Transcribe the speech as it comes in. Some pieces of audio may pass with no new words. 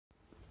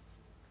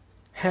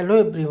Hello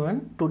everyone,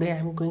 today I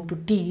am going to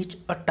teach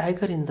A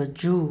Tiger in the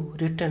Zoo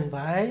written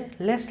by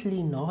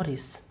Leslie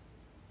Norris.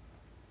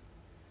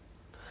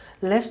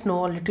 Let's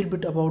know a little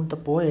bit about the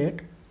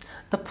poet.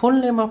 The full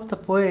name of the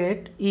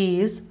poet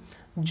is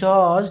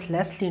George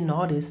Leslie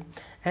Norris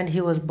and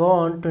he was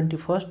born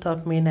 21st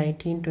of May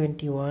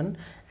 1921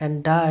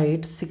 and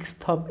died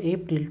 6th of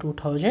April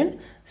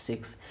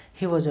 2006.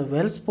 He was a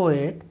Welsh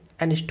poet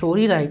and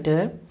story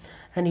writer,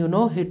 and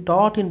he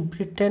taught in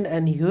Britain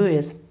and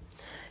US.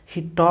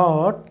 He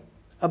taught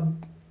a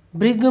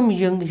Brigham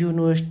Young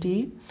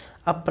University,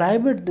 a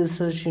private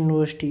research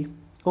university,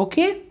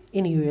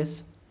 in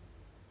US.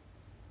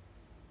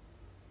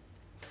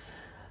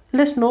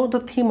 Let's know the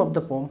theme of the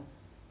poem.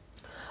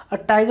 A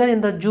Tiger in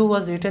the Zoo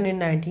was written in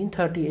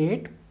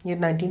 1938. ये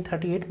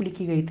 1938 में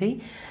लिखी गई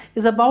थी.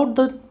 Is about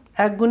the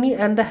agony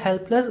and the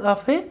helpless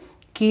of a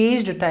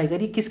caged tiger.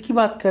 ये किसकी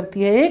बात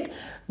करती है? एक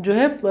जो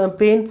है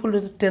पेनफुल,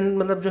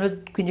 मतलब जो है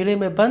पिंजरे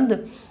में बंद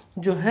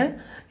जो है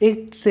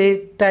एक से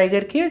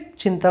टाइगर के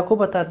चिंता को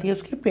बताती है,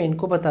 उसके पेन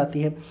को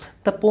बताती है.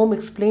 The pome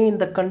explain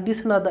the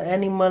condition of the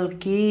animal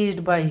caged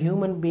by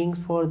human beings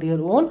for their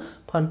own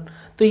fun.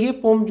 तो ये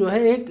पोम जो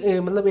है एक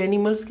मतलब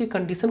एनिमल्स की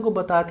कंडीशन को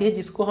बताती है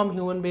जिसको हम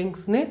ह्यूमन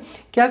बीइंग्स ने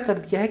क्या कर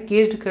दिया है,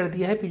 केज्ड कर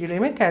दिया है, पिंजरे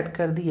में कैद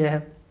कर दिया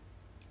है.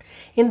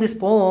 In this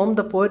poem,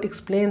 the poet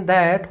explained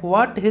that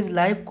what his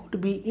life could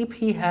be if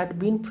he had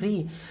been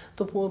free.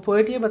 तो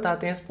पोएट ये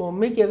बताते हैं इस पोम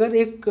में कि अगर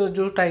एक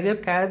जो टाइगर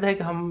कैद है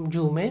हम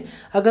जू में,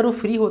 अगर वो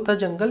फ्री होता,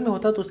 जंगल में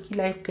होता, तो उसकी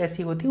लाइफ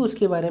कैसी होती,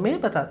 उसके बारे में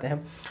बताते हैं.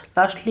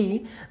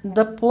 Lastly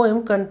the poem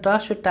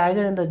contrast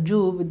tiger in the zoo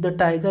with the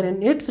tiger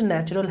in its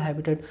natural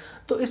habitat.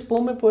 तो इस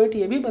पोम में पोएट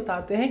ये भी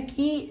बताते हैं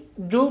कि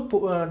जो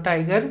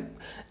टाइगर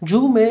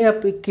जू में या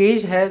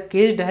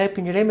केज्ड है,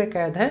 पिंजरे में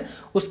कैद है,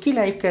 उसकी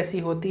लाइफ कैसी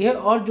होती है,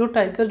 और जो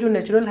टाइगर जो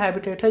नेचुरल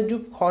हैबिटेट है, जो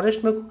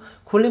फॉरेस्ट में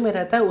खुले में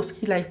रहता है,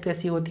 उसकी लाइफ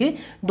कैसी होती है.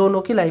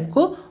 दोनों की लाइफ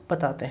को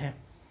बताते हैं.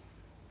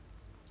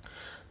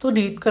 तो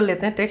रीड कर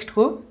लेते हैं टेक्स्ट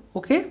को.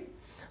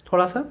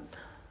 थोड़ा सा.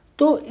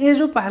 तो ये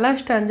जो पहला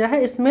स्टैंजा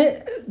है,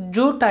 इसमें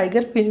जो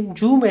टाइगर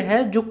जू में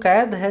है, जो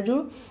कैद है,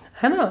 जो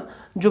है ना,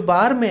 जो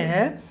बार में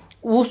है,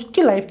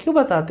 उसकी लाइफ क्यों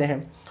बताते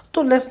हैं.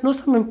 तो let's know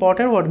some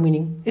important word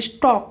meaning.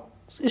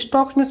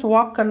 Stocks means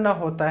walk करना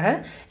होता है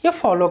या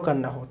फॉलो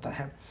करना होता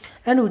है,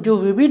 एंड जो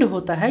विविड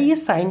होता है ये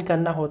साइन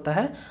करना होता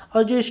है.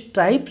 और जो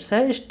स्ट्राइप्स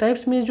है,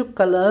 स्ट्राइप्स में जो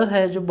कलर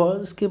है जो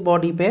इसके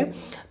बॉडी पे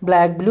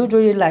ब्लैक ब्लू जो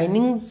ये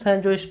लाइनिंग्स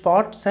हैं, जो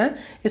स्पॉट्स हैं,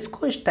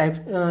 इसको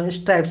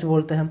स्ट्राइप्स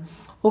बोलते हैं.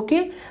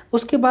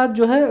 उसके बाद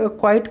जो है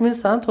क्वाइट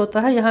मीन्स शांत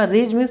होता है, यहाँ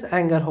रेज मीन्स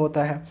एंगर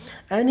होता है.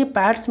 एंड ये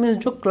पैट्स मीन्स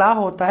जो क्ला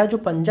होता है, जो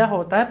पंजा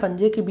होता है,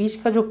 पंजे के बीच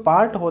का जो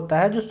पार्ट होता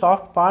है, जो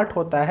सॉफ्ट पार्ट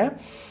होता है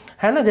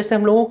ना. जैसे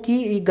हम लोगों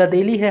की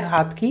गदेली है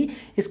हाथ की,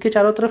 इसके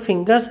चारों तरफ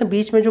फिंगर्स हैं,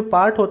 बीच में जो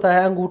पार्ट होता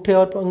है अंगूठे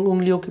और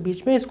उंगलियों के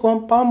बीच में, इसको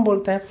हम पाम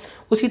बोलते हैं.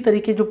 उसी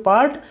तरीके जो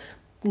पार्ट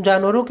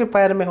जानवरों के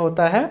पैर में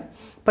होता है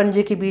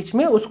पंजे के बीच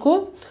में, उसको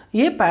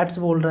ये पैट्स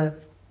बोल रहा है.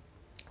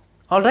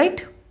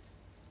 ऑलराइट.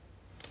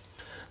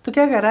 तो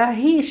क्या कह रहा है?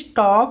 ही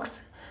stocks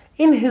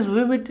in his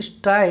vivid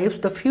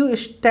stripes the few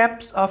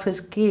steps of his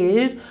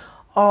cage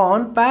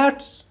on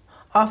pets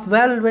of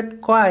velvet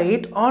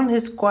quite on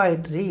his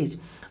quiet reach.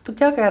 तो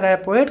क्या कह रहा है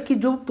पोएट कि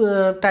जो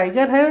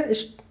टाइगर है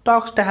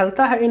स्टॉक्स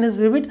टहलता है इन हिज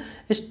विविड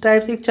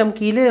स्ट्राइप्स, एक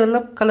चमकीले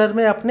मतलब कलर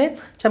में अपने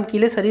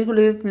चमकीले शरीर को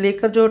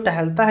लेकर जो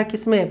टहलता है,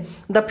 किसमें?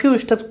 द फ्यू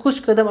स्टेप्स,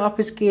 कुछ कदम ऑफ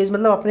हिज केज,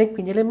 मतलब अपने एक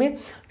पिंजरे में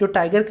जो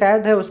टाइगर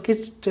कैद है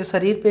उसके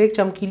शरीर पे एक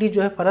चमकीली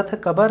जो है परत है,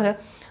 कवर है,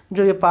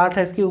 जो ये पार्ट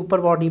है इसके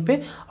ऊपर बॉडी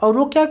पे, और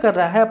वो क्या कर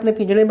रहा है? अपने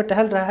पिंजरे में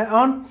टहल रहा है.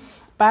 On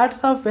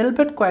pets of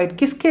velvet quite,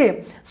 किसके?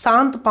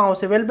 शांत पाँव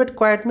से. वेलवेट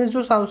क्वाइट मीन्स जो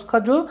उसका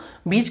जो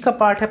बीच का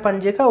पार्ट है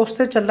पंजे का,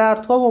 उससे चल रहा है,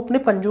 अर्थवा वो अपने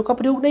पंजों का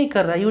प्रयोग नहीं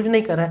कर रहा है, यूज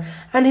नहीं कर रहा है.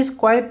 एंड हिज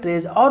क्वाइट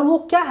रेज, और वो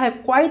क्या है?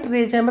 क्वाइट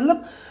रेज है,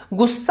 मतलब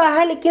गुस्सा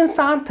है लेकिन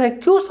शांत है.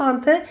 क्यों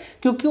शांत है?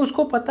 क्योंकि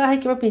उसको पता है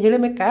कि मैं पिंजरे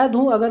में कैद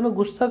हूँ, अगर मैं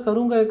गुस्सा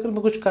करूँगा, अगर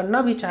मैं कुछ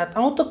करना भी चाहता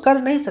हूँ तो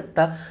कर नहीं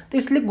सकता. तो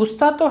इसलिए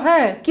गुस्सा तो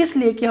है, किस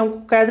लिए? कि हमको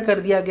कैद कर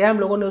दिया गया, हम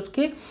लोगों ने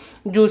उसके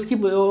जो उसकी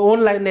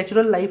ओन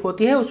नेचुरल लाइफ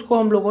होती है उसको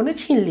हम लोगों ने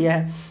छीन लिया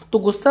है. तो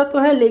गुस्सा तो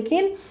है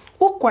लेकिन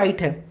वो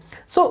क्वाइट है.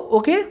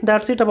 So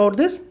that's it about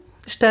this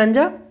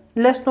stanza.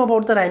 Let's know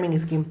about the rhyming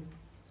scheme.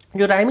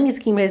 जो राइमिंग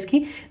स्कीम है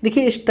इसकी,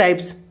 देखिए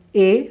स्ट्राइप्स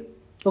ए,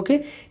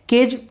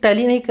 केज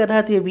टैली नहीं कर रहा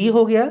है तो ये बी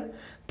हो गया.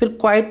 फिर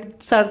क्वाइट,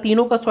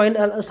 तीनों का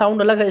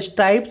साउंड अलग है,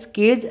 स्ट्राइप्स,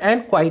 केज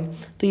एंड क्वाइट,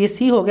 तो ये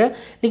सी हो गया.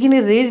 लेकिन ये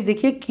रेज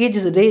देखिए,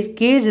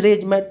 केज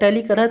रेज में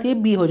टैली कर रहा है तो ये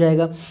बी हो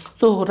जाएगा.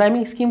 तो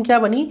राइमिंग स्कीम क्या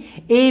बनी?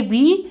 A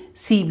B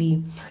C B.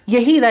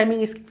 यही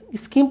राइमिंग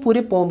स्कीम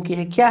पूरे पोम की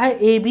है. क्या है?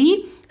 A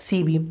B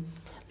C B.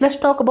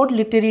 Let's talk about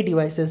literary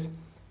devices.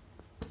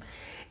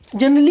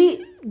 Generally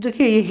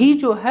देखिए यही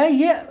जो है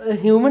ये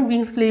ह्यूमन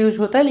बींग्स के लिए यूज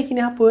होता है, लेकिन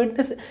यहाँ पोएट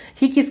ने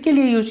ही किसके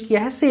लिए यूज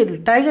किया है? सेल,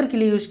 टाइगर के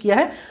लिए यूज किया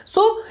है.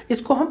 सो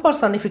इसको हम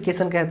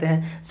पर्सनिफिकेशन कहते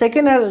हैं.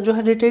 सेकेंड जो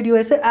है लिटरेरी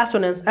डिवाइस है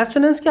एसोनेंस.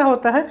 एसोनेंस क्या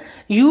होता है?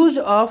 Use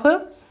of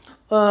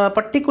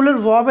particular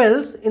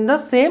vowels in the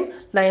same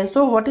line.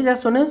 So what is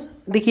assonance?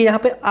 देखिए यहाँ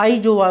पे आई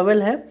जो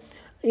वॉवेल है,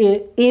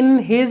 इन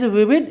हिज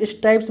विविड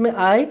स्ट्राइप्स में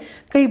आई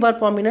कई बार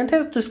प्रोमिनेंट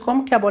है, तो इसको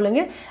हम क्या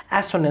बोलेंगे,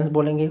 एसोनेंस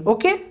बोलेंगे।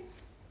 ओके,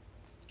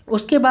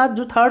 उसके बाद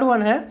जो थर्ड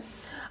वन है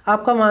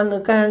आपका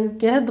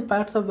क्या है, the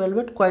parts of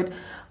velvet quite.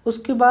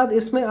 उसके बाद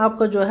इसमें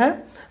आपका जो है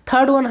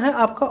थर्ड वन है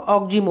आपका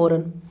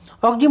ऑक्जीमोरन।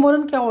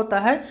 ऑक्जीमोरन क्या होता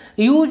है,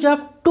 use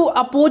of to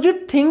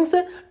opposite things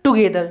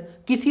together,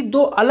 किसी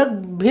दो अलग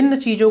भिन्न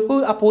चीज़ों को,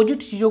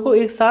 अपोजिट चीज़ों को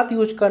एक साथ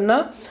यूज करना,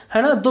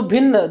 है ना, दो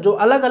भिन्न जो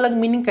अलग अलग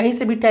मीनिंग कहीं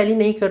से भी टैली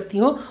नहीं करती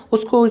हो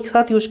उसको एक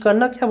साथ यूज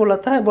करना क्या बोला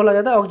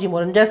जाता है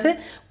ऑक्जीमोरन। जैसे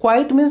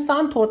क्वाइट मीन्स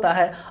शांत होता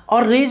है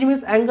और रेज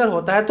मीन्स एंगर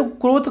होता है, तो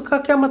क्रोध का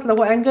क्या मतलब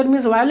हुआ, एंगर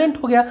मीन्स वायलेंट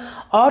हो गया,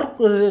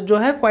 और जो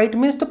है क्वाइट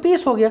मीन्स तो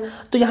पीस हो गया।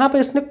 तो यहाँ पे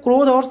इसने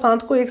क्रोध और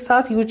शांत को एक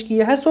साथ यूज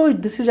किया है, so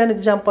this is an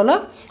example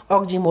of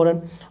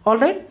ऑक्जीमोरन।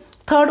 Alright,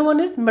 third one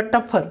is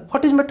metaphor.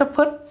 What is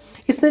metaphor,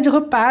 इसने जो है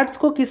पैड्स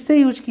को किससे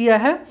यूज किया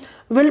है,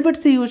 वेलवेट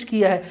से यूज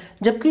किया है।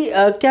 जबकि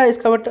क्या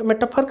इसका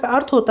मेटाफर का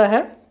अर्थ होता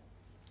है,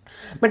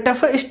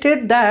 metaphor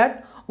state that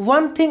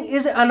one thing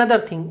is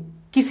another thing,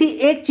 किसी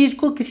एक चीज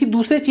को किसी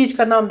दूसरे चीज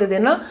का नाम दे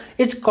देना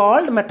इज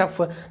कॉल्ड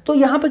मेटाफर। तो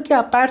यहाँ पे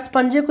क्या पैड्स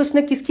पंजे को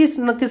इसने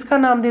किसका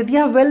नाम दे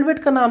दिया, वेलवेट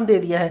का नाम दे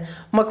दिया है,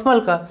 मखमल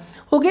का।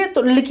 ओके,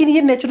 तो लेकिन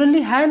ये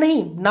नेचुरली है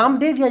नहीं, नाम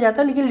दे दिया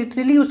जाता है लेकिन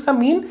लिटरली उसका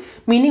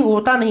मीनिंग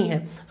होता नहीं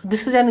है।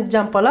 This is an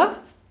example of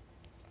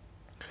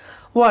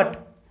what,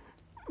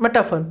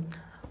 metaphor.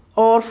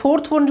 और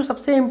फोर्थ वन जो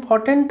सबसे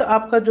इंपॉर्टेंट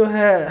आपका जो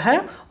है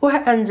वो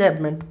है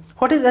एंजैबमेंट।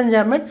 What is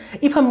एंजैबमेंट,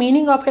 if a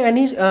meaning of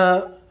any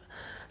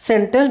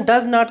sentence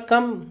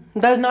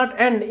does not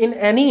and in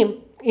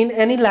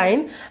any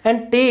line and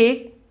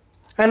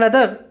take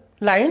another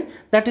line,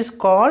 that is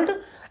called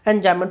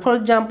एंजैबमेंट। For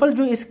example,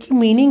 जो इसकी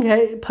मीनिंग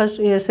है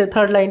फर्स्ट से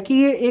थर्ड लाइन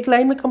की, ये एक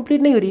लाइन में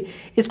कंप्लीट नहीं हो रही,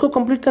 इसको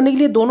कंप्लीट करने के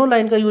लिए दोनों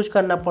लाइन का यूज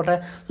करना पड़ रहा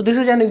है। तो this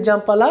is an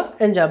example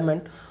of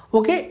एंजैबमेंट।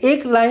 Okay,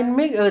 एक लाइन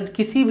में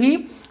किसी भी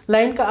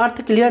लाइन का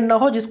अर्थ क्लियर ना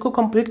हो जिसको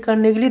कंप्लीट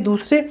करने के लिए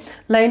दूसरे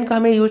लाइन का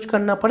हमें यूज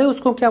करना पड़े,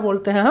 उसको क्या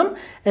बोलते हैं, हम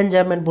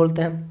एंजॉयमेंट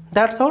बोलते हैं।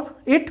 That's all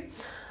it.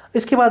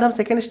 इसके बाद हम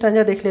सेकेंड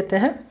स्टैंजा देख लेते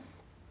हैं।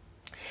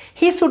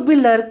 He should be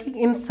lurking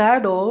in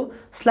Shadow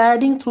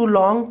sliding through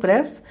long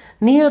press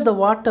near the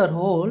water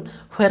hole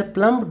where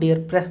plumb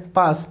dear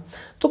पास।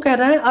 तो कह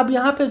रहा है अब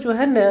यहाँ पे जो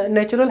है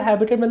नेचुरल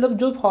हैबिटेट, मतलब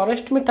जो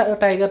फॉरेस्ट में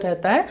टाइगर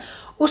रहता है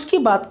उसकी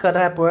बात कर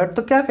रहा है पोएट।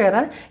 तो क्या कह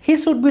रहा है, he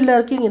should be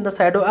lurking in the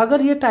shadow.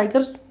 अगर ये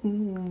टाइगर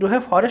जो है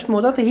फॉरेस्ट में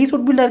होता तो he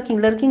should be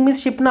lurking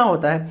means छिपना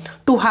होता है,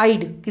 टू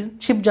हाइड,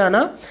 छिप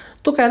जाना।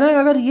 तो कहना है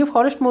अगर ये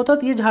फॉरेस्ट में होता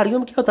तो ये झाड़ियों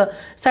में क्या होता,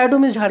 शैडो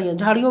मीन्स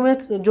झाड़ियों में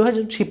जो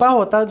है छिपा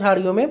होता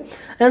झाड़ियों में।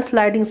 एंड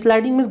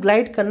स्लाइडिंग मीन्स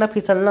ग्लाइड करना,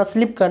 फिसलना,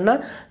 स्लिप करना,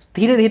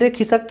 धीरे धीरे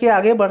खिसक के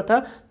आगे बढ़ता।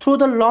 थ्रू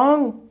द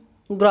लॉन्ग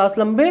ग्रास,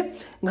 लंबे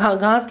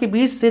घास के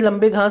बीच से,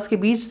 लंबे घास के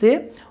बीच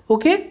से।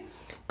 ओके,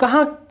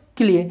 कहाँ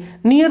के लिए,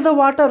 नियर द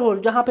वाटर होल,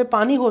 जहाँ पे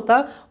पानी होता,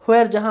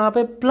 वेयर, जहाँ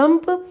पे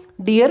प्लम्प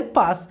डियर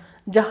पास,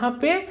 जहाँ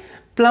पे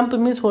प्लम्प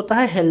मीन्स होता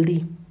है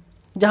हेल्दी,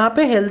 जहाँ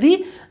पे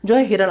हेल्दी जो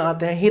है हिरण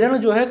आते हैं। हिरण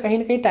जो है कहीं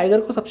ना कहीं टाइगर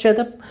को सबसे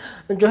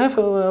ज़्यादा जो है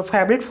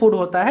फेवरेट फूड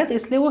होता है, तो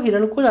इसलिए वो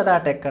हिरण को ज़्यादा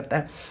अटैक करता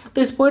है।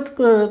 तो इस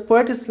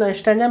पोएट इस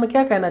स्टैंजा में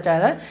क्या कहना चाह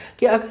रहा है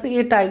कि अगर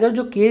ये टाइगर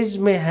जो केज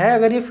में है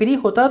अगर ये फ्री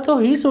होता तो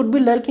he should be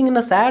lurking in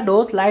a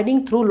shadow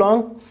sliding through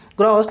long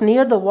grass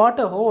near the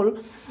water hole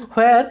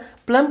where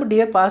plump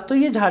dear पास। तो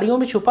ये झाड़ियों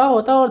में छुपा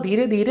होता और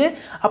धीरे धीरे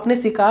अपने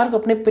शिकार को,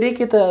 अपने प्रे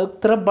की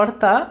तरफ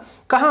बढ़ता,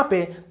 कहाँ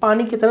पे,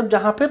 पानी की तरफ,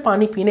 जहाँ पे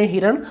पानी पीने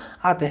हिरण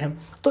आते हैं।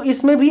 तो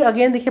इसमें भी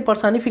अगेन देखिए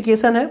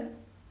पर्सनिफिकेशन है।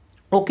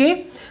 ओके,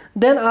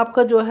 देन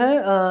आपका जो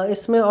है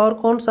इसमें और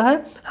कौन सा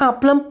है, हाँ,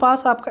 प्लम्प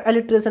पास आपका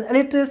alliteration.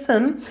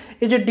 Alliteration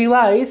is a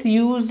device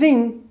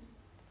using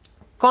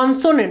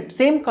consonant,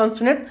 same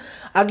consonant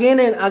again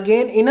and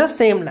again in a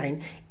same line.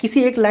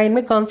 किसी एक लाइन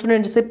में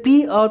कॉन्सोनेंट, जैसे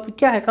पी और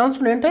क्या है,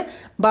 कॉन्सोनेंट है,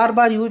 बार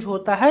बार यूज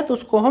होता है, तो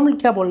उसको हम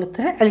क्या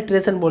बोलते हैं,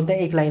 एलिट्रेशन बोलते हैं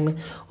एक लाइन में।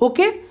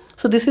 Okay,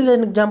 so this is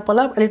an example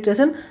of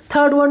alliteration.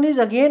 Third one is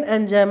again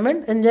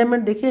enjoyment.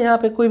 Enjoyment देखिए यहाँ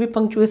पे कोई भी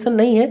पंक्चुएशन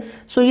नहीं है,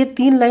 सो ये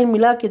तीन लाइन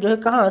मिला के जो है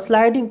कहाँ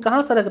स्लाइडिंग,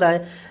 कहाँ सरक रहा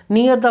है,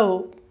 नियर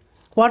द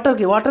वाटर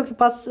के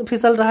पास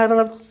फिसल रहा है,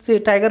 मतलब से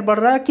टाइगर बढ़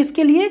रहा है,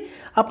 किसके लिए,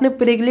 अपने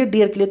प्रे के लिए,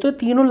 डियर के लिए। तो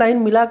तीनों लाइन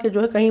मिला के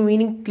जो है कहीं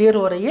मीनिंग क्लियर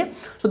हो रही है।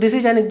 So this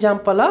is an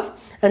example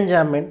of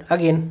enjoyment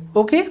again.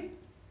 Okay,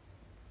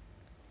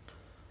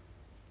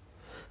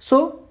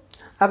 सो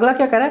अगला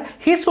क्या कह रहा है,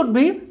 he should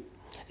be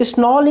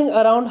snarling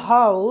around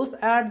house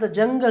at the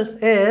jungle's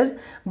edge,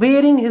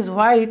 bearing his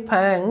white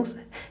fangs,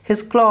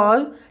 his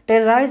claws,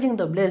 terrorizing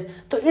the blaze।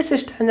 तो इस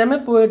स्टैंजा में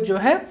पोएट जो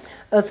है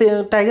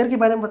टाइगर के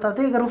बारे में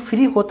बताते हैं अगर वो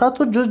फ्री होता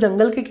तो जो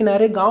जंगल के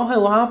किनारे गांव है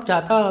वहाँ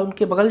जाता,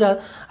 उनके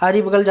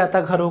आरी बगल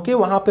जाता घरों के,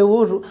 वहाँ पे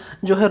वो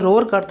जो है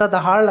रोर करता,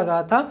 दहाड़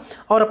लगाता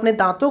और अपने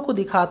दांतों को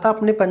दिखाता,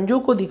 अपने पंजों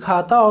को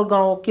दिखाता और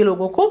गाँव के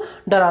लोगों को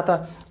डराता।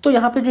 तो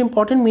यहाँ पे जो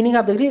इंपॉर्टेंट मीनिंग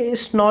आप देख लीजिए,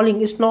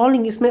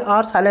 स्नॉलिंग इसमें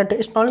आर साइलेंट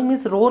है। स्नॉलिंग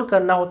मीन्स रोर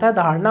करना होता है,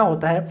 दहाड़ना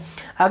होता है।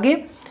 आगे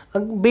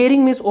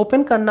बेरिंग मीन्स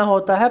ओपन करना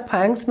होता है।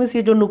 फैंक्स मीन्स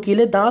ये जो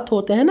नुकीले दांत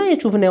होते हैं ना, ये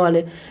चुभने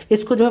वाले,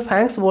 इसको जो है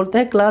फैंक्स बोलते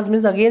हैं। क्लास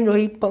मीन्स अगेन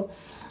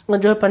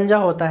जो है पंजा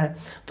होता है।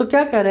 तो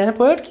क्या कह रहे हैं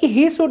पोएट कि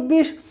he should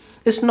be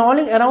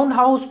स्नॉलिंग around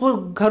house, वो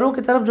घरों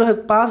की तरफ जो है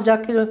पास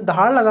जाके जो है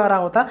दहाड़ लगा रहा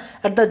होता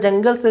एट द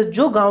जंगल से,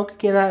 जो गांव के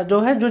किनारे जो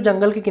है जो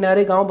जंगल के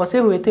किनारे गांव बसे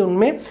हुए थे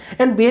उनमें।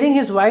 And bearing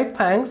his white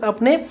fangs,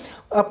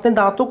 अपने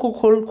दांतों को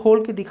खोल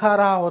खोल के दिखा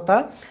रहा होता।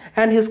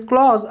 एंड हिज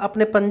क्लॉज,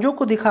 अपने पंजों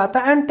को दिखाता।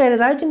 एंड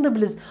टेरराइजिंग द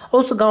विलेज,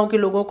 उस गांव के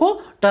लोगों को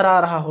डरा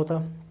रहा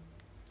होता।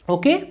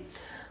 ओके,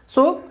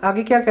 सो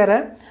आगे क्या कह रहा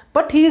है,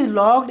 but he is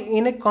locked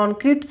in A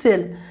concrete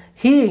cell,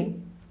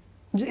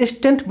 he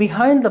stand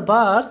behind the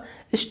bars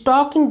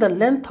stocking the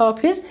length of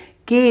his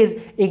cage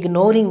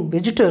ignoring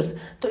visitors.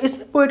 तो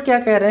इसमें पोएट क्या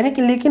कह रहे हैं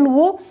कि लेकिन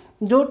वो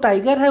जो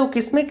टाइगर है वो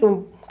किसमें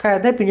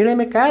कैद है, पिंजड़े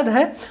में कैद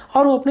है,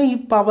 और वो अपने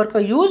पावर का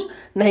यूज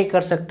नहीं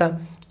कर सकता।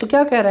 तो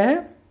क्या कह रहे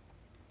हैं,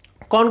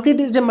 कॉन्क्रीट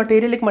इज जो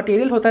मटेरियल, एक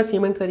मटेरियल होता है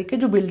सीमेंट तरीके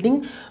जो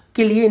बिल्डिंग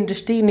के लिए,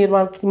 इंडस्ट्री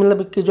निर्माण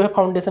मतलब कि जो है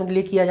फाउंडेशन के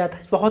लिए किया जाता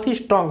है, बहुत ही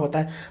स्ट्रांग होता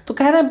है। तो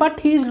कह रहे हैं but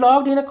he is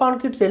locked in a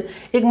concrete cell,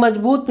 एक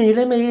मजबूत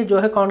पिंजड़े में ये जो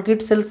है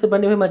कॉन्क्रीट सेल से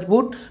बने हुए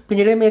मजबूत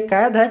पिंजड़े में एक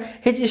कैद है।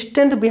 His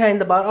strength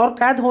behind the bar, और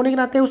कैद होने के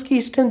नाते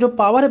उसकी स्ट्रेंथ जो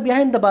पावर है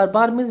behind the bar,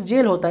 bar means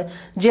jail होता है,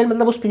 जेल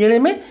मतलब उस पिंजड़े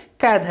में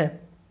कैद है।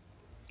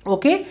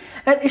 Okay,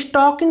 and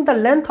stocking the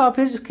length of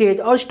his cage,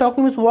 और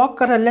स्टॉकिंग मीन्स वॉक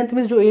कर रहा है, लेंथ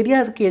मीन्स जो एरिया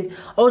है केज,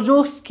 और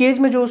जो केज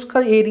में जो उसका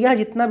एरिया है,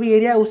 जितना भी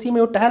एरिया है उसी में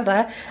वो टहल रहा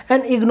है।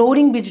 एंड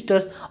इग्नोरिंग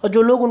विजिटर्स, और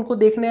जो लोग उनको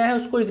देखने आए हैं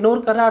उसको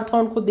इग्नोर कर रहा है,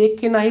 अर्थात उनको देख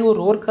के ना ही वो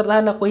रोर कर रहा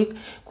है, ना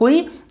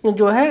कोई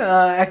जो है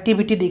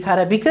एक्टिविटी दिखा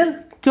रहा है। बिकॉज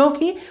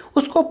क्योंकि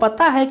उसको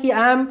पता है कि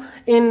I am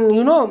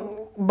in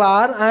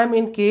bar, I am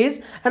in cage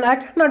and I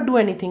can not do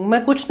anything,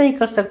 मैं कुछ नहीं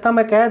कर सकता,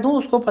 मैं कैद हूँ,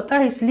 उसको पता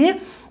है, इसलिए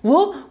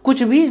वो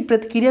कुछ भी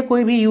प्रतिक्रिया,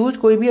 कोई भी यूज,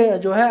 कोई भी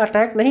जो है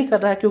अटैक नहीं कर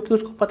रहा है, क्योंकि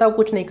उसको पता वो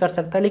कुछ नहीं कर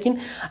सकता। लेकिन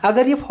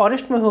अगर ये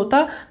फॉरेस्ट में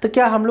होता तो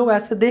क्या हम लोग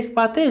ऐसे देख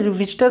पाते,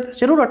 विजिटर पर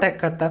जरूर अटैक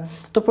करता।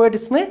 तो पोएट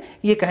इसमें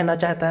ये कहना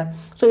चाहता है।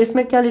 सो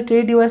इसमें क्या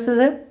लिटरेरी डिवाइसेस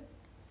है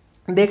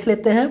देख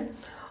लेते हैं,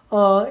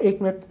 एक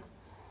minute.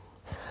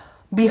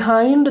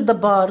 Behind the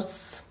bars,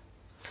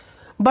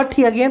 but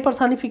he again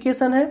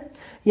personification है,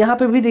 यहाँ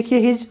पे भी देखिए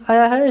हिज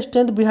आया है,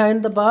 स्ट्रेंथ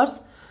बिहाइंड द बार्स।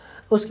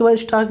 उसके बाद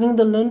starting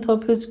the length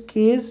of his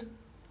cage,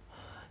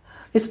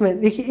 इसमें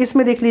देखिए,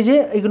 इसमें देख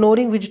लीजिए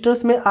इग्नोरिंग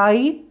विजिटर्स में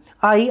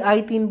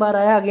आई 3 बार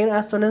आया, अगेन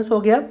एसोनेंस हो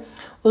गया।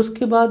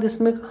 उसके बाद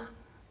इसमें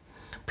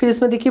फिर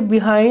इसमें देखिए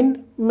बिहाइंड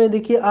में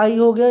देखिए आई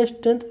हो गया,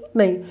 स्ट्रेंथ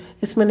नहीं,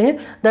 इसमें नहीं,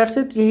 दैट्स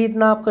इट, यही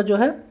इतना आपका जो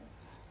है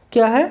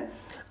क्या है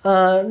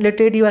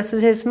लिटरेरी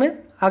डिवाइसेस है। इसमें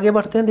आगे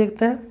बढ़ते हैं,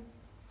 देखते हैं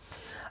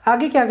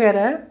आगे क्या कह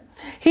रहा है।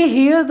 He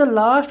hears the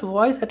last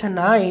voice at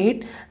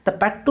night, the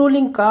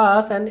patrolling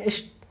cars, and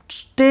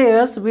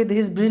stares with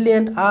his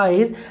brilliant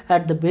eyes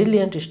at the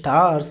brilliant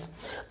stars.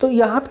 तो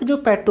यहाँ पे जो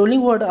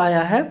पेट्रोलिंग वर्ड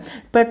आया है,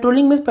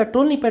 पेट्रोलिंग मीन्स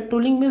पेट्रोल नहीं,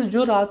 पेट्रोलिंग मीन्स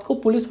जो रात को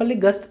पुलिस वाले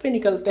गश्त पे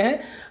निकलते हैं,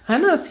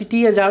 है ना,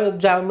 सिटी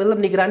या मतलब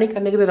निगरानी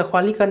करने के लिए,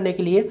 रखवाली करने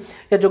के लिए,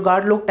 या जो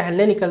गार्ड लोग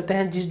टहलने निकलते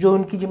हैं, जो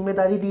उनकी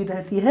जिम्मेदारी दी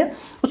रहती है,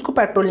 उसको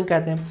पेट्रोलिंग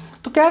कहते हैं।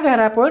 तो क्या कह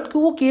रहा है पोएट कि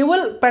वो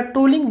केवल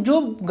पेट्रोलिंग, जो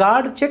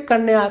गार्ड चेक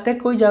करने आते हैं,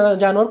 कोई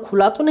जानवर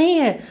खुला तो नहीं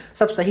है,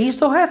 सब सही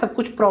तो है, सब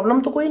कुछ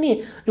प्रॉब्लम तो कोई नहीं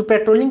है, जो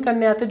पेट्रोलिंग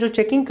करने आते हैं, जो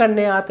चेकिंग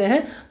करने आते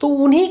हैं, तो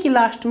उन्हीं की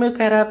लास्ट में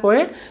कह रहा है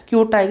पोएट कि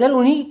वो टाइगर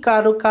उन्हीं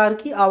कार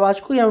की आवाज़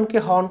को या उनके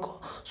हॉर्न को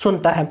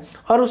सुनता है,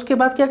 और उसके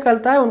बाद क्या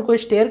करता है, उनको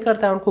स्टेयर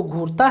करता है, उनको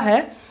घूरता है,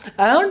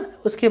 एंड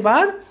उसके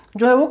बाद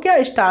जो है वो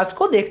क्या स्टार्स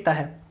को देखता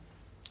है।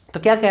 तो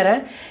क्या कह रहा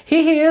है, he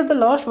hears the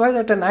lost voice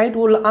at a night,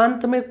 वो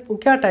अंत में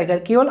क्या टाइगर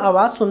केवल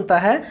आवाज़ सुनता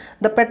है।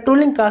 द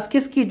पेट्रोलिंग कार्स,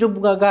 किसकी, जो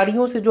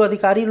गाड़ियों से जो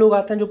अधिकारी लोग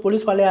आते हैं, जो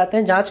पुलिस वाले आते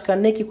हैं जांच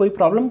करने की, कोई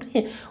प्रॉब्लम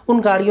नहीं है,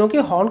 उन गाड़ियों के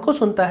हॉर्न को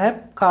सुनता है,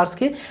 कार्स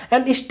के।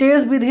 And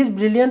stairs with his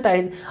brilliant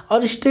eyes,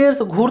 और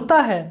स्टेयर्स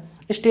घूरता है,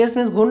 स्टेयर्स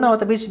मीन्स घूरना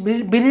होता है,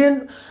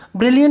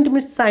 ब्रिलियंट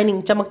मीन्स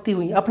शाइनिंग, चमकती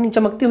हुई, अपनी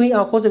चमकती हुई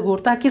आंखों से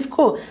घूरता है,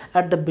 किसको,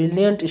 एट द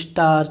ब्रिलियंट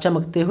स्टार,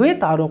 चमकते हुए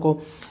तारों को,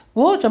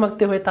 वो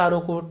चमकते हुए तारों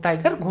को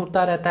टाइगर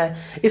घूरता रहता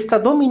है। इसका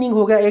 2 मीनिंग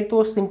हो गया, एक तो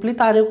वो सिंपली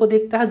तारों को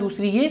देखता है,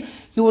 दूसरी ये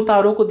कि वो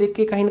तारों को देख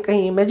के कहीं न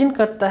कहीं इमेजिन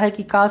करता है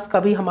कि काश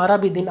कभी हमारा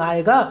भी दिन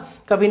आएगा,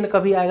 कभी न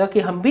कभी आएगा कि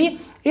हम भी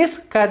इस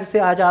कैद से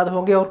आज़ाद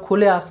होंगे और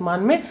खुले आसमान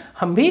में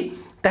हम भी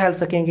टहल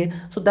सकेंगे।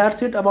 So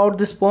that's it about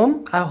this pome.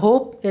 I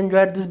hope you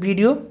enjoyed this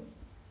video.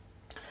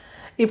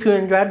 If you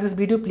enjoyed this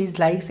video, please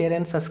like, share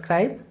and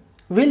subscribe.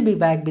 We'll be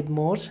back with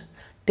more.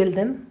 Till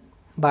then,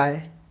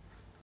 bye.